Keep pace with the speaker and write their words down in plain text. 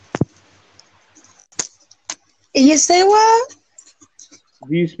You say what?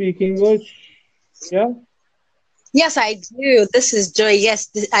 Do you speak English? Yeah? Yes, I do. This is Joy. Yes,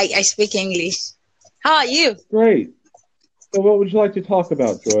 I speak English. How are you? Great. So what would you like to talk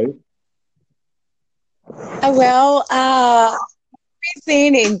about, Joy? Well,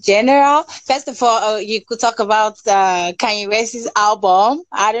 everything in general. First of all, you could talk about Kanye West's album.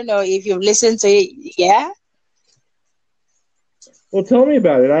 I don't know if you've listened to it. Yeah, Well, tell me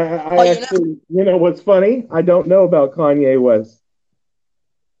about it. I or you know. actually, what's funny? I don't know about Kanye West.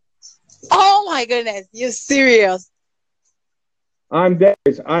 Oh my goodness, you're serious? I'm dead.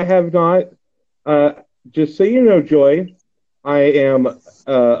 I have not. Uh, just so you know, Joy, I am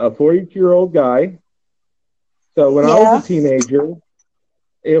a 42-year-old guy. So when I was a Yeah. teenager,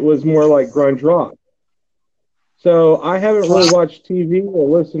 it was more like grunge rock. So I haven't really watched TV or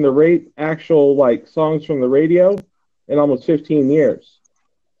listened to rate actual like songs from the radio in almost 15 years.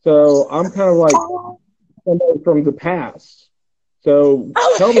 So I'm kind of like Oh, somebody from the past. So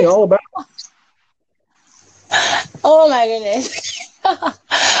tell me oh all about oh my goodness.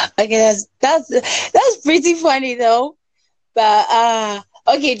 Okay, that's pretty funny though. But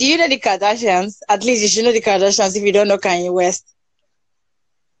okay, do you know the Kardashians? At least you should know the Kardashians if you don't know Kanye West.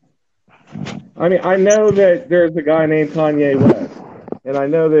 I mean, I know that there's a guy named Kanye West, and I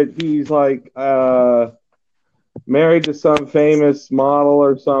know that he's like married to some famous model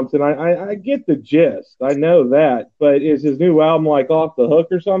or something. I get the gist. I know that, but is his new album like off the hook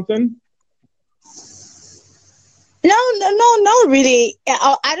or something? No, no, no, not really.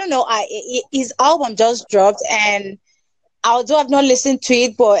 I don't know. His album just dropped, and although I've not listened to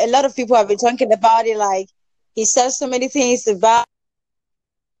it, but a lot of people have been talking about it. Like he says so many things about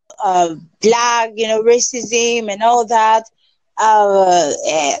black, racism and all that.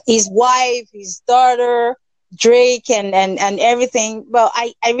 His wife, his daughter, Drake, and everything. Well,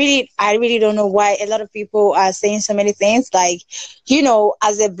 I really don't know why a lot of people are saying so many things. Like,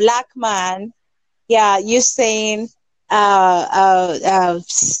 as a black man, yeah, you're saying being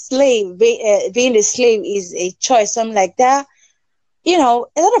a slave is a choice, something like that. A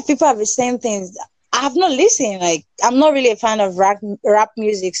lot of people have the same things. I have not listened. Like, I'm not really a fan of rap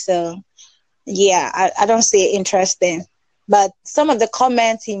music, so yeah, I don't see it interesting. But some of the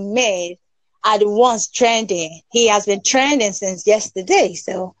comments he made are the ones trending. He has been trending since yesterday,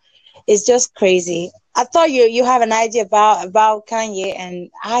 so it's just crazy. I thought you have an idea about Kanye, and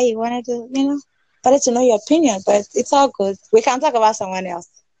I wanted to know your opinion, but it's all good. We can talk about someone else.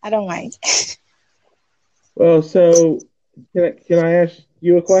 I don't mind. Well, so can I ask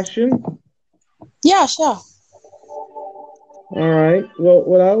you a question? Yeah, sure. All right. Well,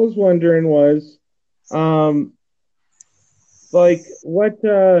 what I was wondering was, um, like,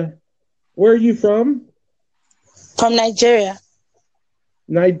 where are you from? From Nigeria.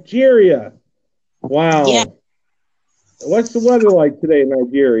 Nigeria. Yeah. Wow. What's the weather like today in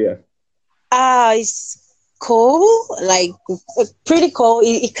Nigeria? It's cool, like pretty cool.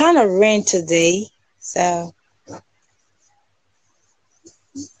 It kind of rained today, so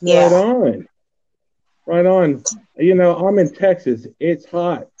Right yeah. on. Right on. I'm in Texas. It's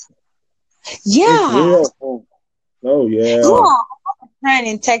hot. It's Yeah. real hot. Oh Yeah. yeah. I have a friend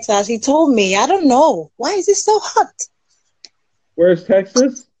in Texas. He told me, I don't know. Why is it so hot? Where's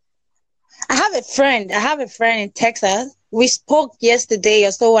Texas? I have a friend in Texas. We spoke yesterday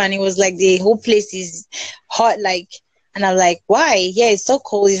or so, and it was like the whole place is hot, like, and I'm like, why? Yeah, it's so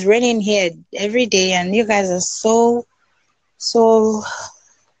cold. It's raining here every day, and you guys are so,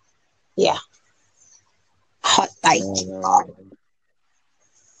 yeah, hot, like. Right on.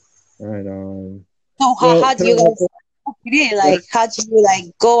 Right on. So how Well, do can I you have guys today? Like, how do you like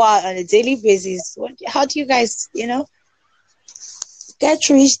go out on a daily basis? How do you guys, get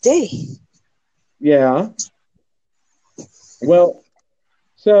through each day? yeah. Well,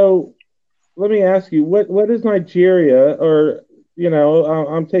 so let me ask you, what is Nigeria, or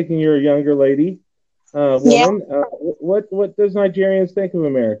I'm taking you're a younger lady, Yeah. woman. What does Nigerians think of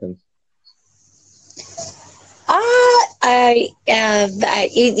Americans?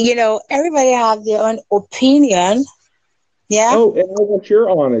 Everybody have their own opinion. Yeah. Oh, and I want you're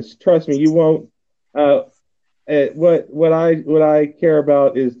honest. Trust me, you won't. Uh, what I care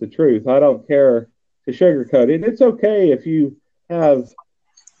about is the truth. I don't care to sugarcoat it. It's okay if you have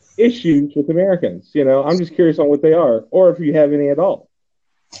issues with Americans. I'm just curious on what they are, or if you have any at all.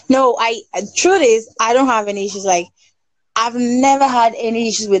 No, truth is, I don't have any issues. Like, I've never had any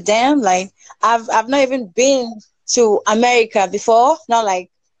issues with them. Like, I've not even been to America before. Not like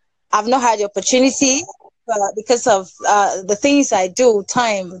I've not had the opportunity, but because of the things I do,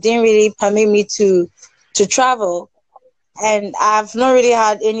 time didn't really permit me to travel, and I've not really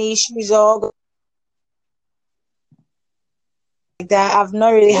had any issues or that. I've not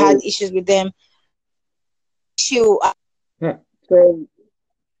really had So, issues with them. Issue so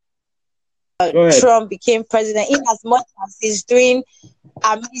go ahead. Trump became president, in as much as he's doing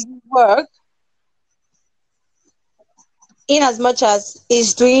amazing work, in as much as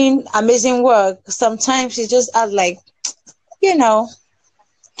he's doing amazing work, sometimes he just act like, you know,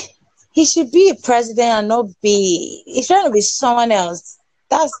 he should be a president and not be. He's trying to be someone else.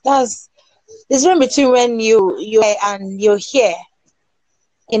 That's there's one between when you and you're here.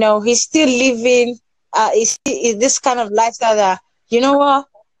 He's still living. Is this kind of lifestyle that, you know what?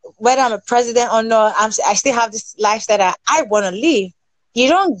 Whether I'm a president or not, I still have this lifestyle that I want to live. You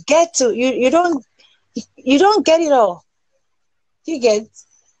don't get to you don't get it all. You get,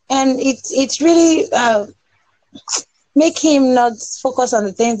 and it's really make him not focus on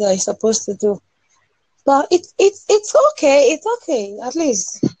the things that he's supposed to do. But it's okay. It's okay. At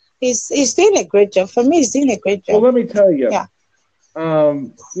least he's doing a great job. For me, he's doing a great Well, job. let me tell you, Yeah.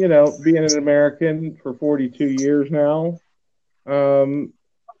 being an American for 42 years now,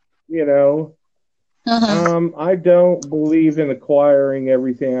 you know, Uh-huh. I don't believe in acquiring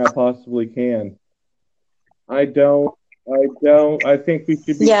everything I possibly can. I don't. I don't. I think we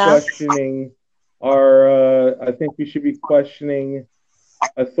should be Yeah. questioning I think we should be questioning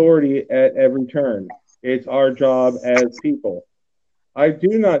authority at every turn. It's our job as people. I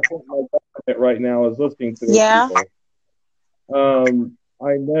do not think my government right now is listening to those Yeah. people.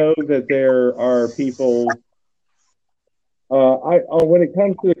 I know that there are people. When it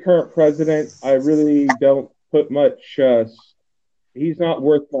comes to the current president, I really don't put much. He's not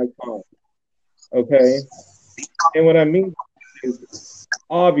worth my time. Okay, and what I mean is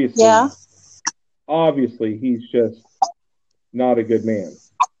Yeah. obviously, obviously, he's just not a good man.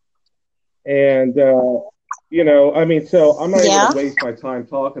 And I mean, so I'm not even Yeah. going to waste my time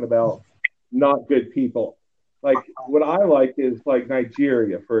talking about not good people. Like what I like is like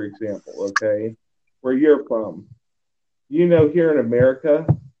Nigeria, for example. Okay, where you're from. Here in America,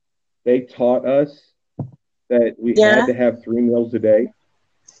 they taught us that we had Yeah. to have 3 meals a day.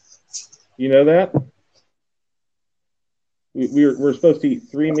 You know that we're supposed to eat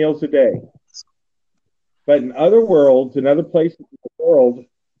 3 meals a day. But in other worlds, in other places in the world,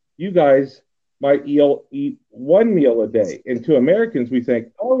 you guys might eat 1 meal a day. And to Americans, we think,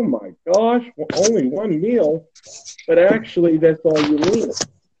 oh my gosh, only 1 meal. But actually, that's all you need.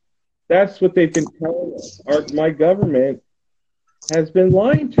 That's what they've been telling us. My government has been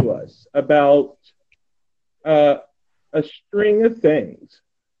lying to us about uh, a string of things.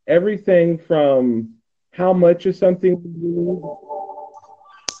 Everything from how much of something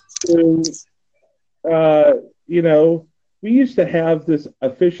to uh, you know, we used to have this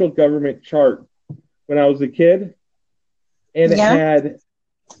official government chart when I was a kid, and Yeah.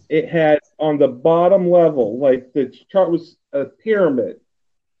 it had on the bottom level, like the chart was a pyramid,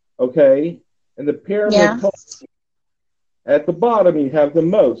 okay, and the pyramid Yeah. at the bottom you have the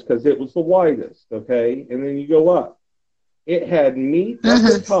most because it was the widest, okay, and then you go up. It had meat at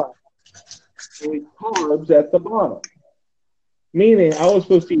the Mm-hmm. top and carbs at the bottom, meaning I was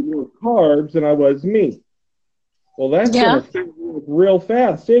supposed to eat more carbs than I was meat. Well, that's going Yeah. to fit real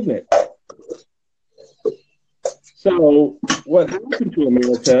fast, isn't it? So what happened to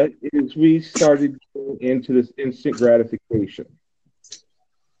America is we started going into this instant gratification,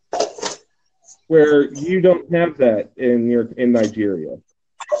 where you don't have that in Nigeria,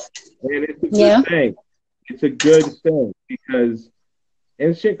 and it's a Yeah. good thing. It's a good thing because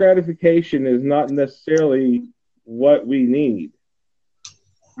instant gratification is not necessarily what we need.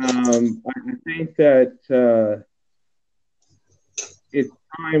 I think that it's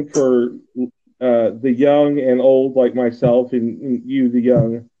time for the young and old, like myself and you, the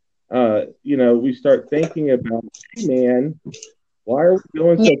young. We start thinking about, hey, man, why are we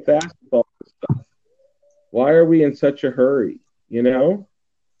going Yeah. so fast with all this stuff? Why are we in such a hurry? In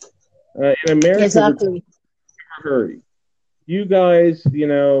America, we're in Exactly. a hurry. You guys,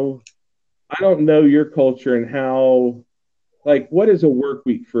 I don't know your culture and how. Like, what is a work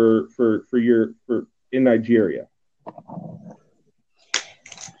week for in Nigeria?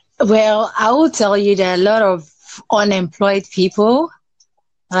 Well, I will tell you there are a lot of unemployed people.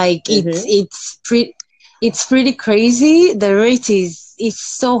 Like Mm-hmm. it's pretty crazy. The rate is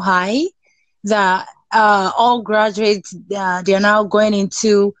so high that all graduates, they're now going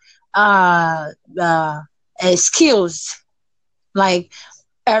into uh, uh, skills. Like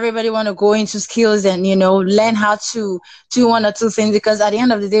everybody want to go into skills and learn how to do one or two things, because at the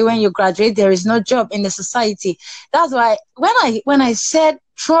end of the day, when you graduate, there is no job in the society. That's why when I said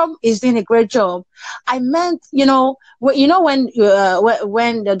Trump is doing a great job. I meant, when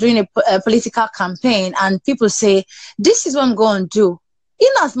they're doing a political campaign and people say, this is what I'm going to do. In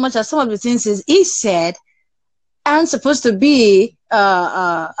as much as some of the things he said aren't supposed to be,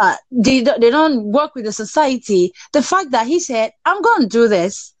 they don't work with the society. The fact that he said, I'm going to do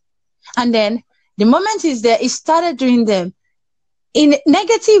this. And then the moment he's there, he started doing them in a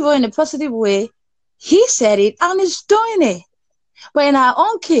negative or in a positive way. He said it and he's doing it. But in our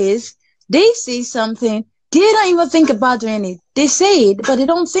own case, they say something, they don't even think about doing it. They say it, but they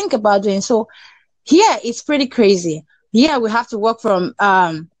don't think about doing it. So yeah, it's pretty crazy. Yeah, we have to work from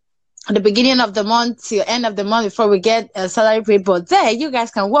the beginning of the month till end of the month before we get a salary paid. But there, you guys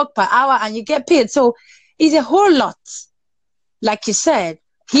can work per hour and you get paid. So it's a whole lot. Like you said,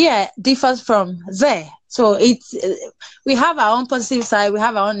 here differs from there. So it's we have our own positive side, we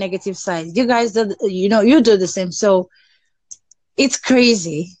have our own negative side. You guys do, you do the same. So it's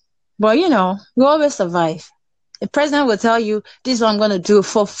crazy, but we always survive. The president will tell you, this is what I'm going to do.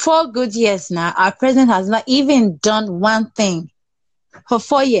 For 4 good years now, our president has not even done one thing for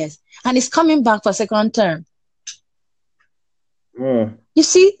 4 years, and he's coming back for second term. You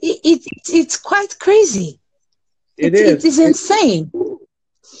see, it's quite crazy. It is. It's insane.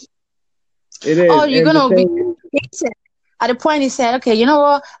 It is. Oh, you're going to be... At the point he said, okay, you know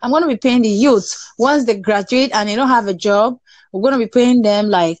what? I'm going to be paying the youth once they graduate and they don't have a job. We're going to be paying them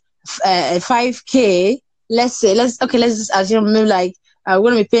like 5K. Let's just assume maybe like we're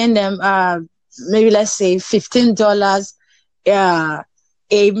going to be paying them maybe let's say $15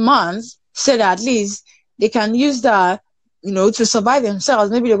 a month, so that at least they can use that to survive themselves.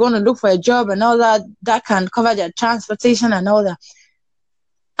 Maybe they're going to look for a job and all that can cover their transportation and all that.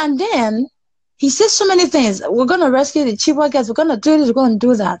 And then he says so many things. We're going to rescue the cheap workers. We're going to do this. We're going to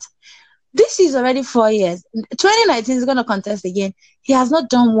do that. This is already 4 years. 2019 is going to contest again. He has not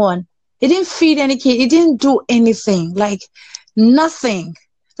done one. He didn't feed any kid. He didn't do anything. Like, nothing.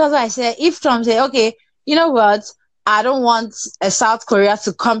 That's why I said, if Trump said, okay, you know what? I don't want South Korea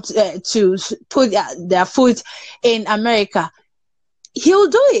to come to put their foot in America. He'll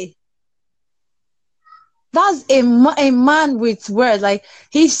do it. That's a man with words. Like,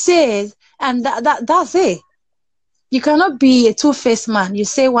 he says, and that's it. You cannot be a two-faced man. You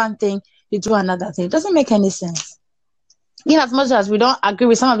say one thing, you do another thing. It doesn't make any sense. In as much as we don't agree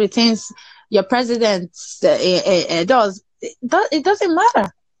with some of the things your president does, it doesn't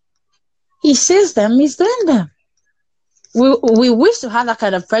matter. He says them, he's doing them. We wish to have that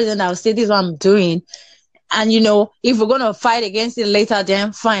kind of president that will say, this is what I'm doing. And, if we're going to fight against it later,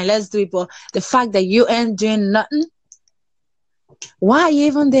 then fine, let's do it. But the fact that you ain't doing nothing, why are you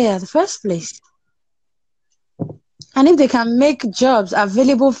even there in the first place? And if they can make jobs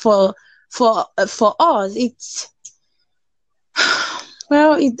available for us, it's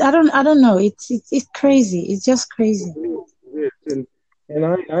well, I don't know. It's crazy. It's just crazy.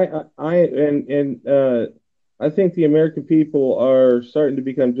 I think the American people are starting to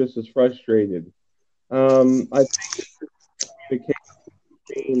become just as frustrated. I think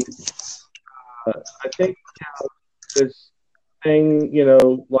I think this thing,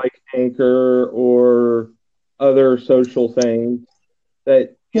 like Anchor or other social things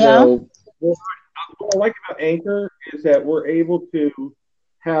that, what I like about Anchor is that we're able to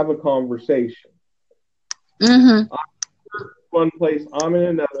have a conversation. Mm-hmm. I'm in one place, I'm in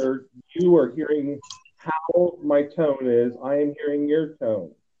another. You are hearing how my tone is. I am hearing your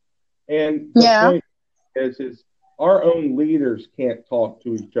tone. And the point is our own leaders can't talk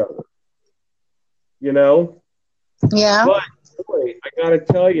to each other. Yeah. But boy, I got to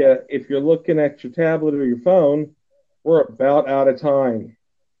tell you, if you're looking at your tablet or your phone, we're about out of time.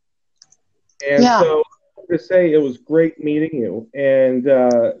 And so I have to say, it was great meeting you and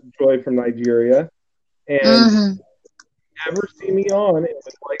Joy from Nigeria. And if you ever see me on and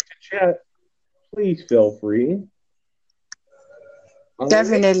would like to chat, please feel free.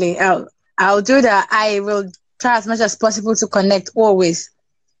 Definitely. I'll do that. I will try as much as possible to connect always.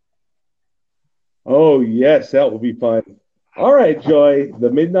 Oh, yes, that will be fun. All right, Joy, the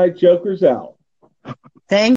Midnight Joker's out. Thank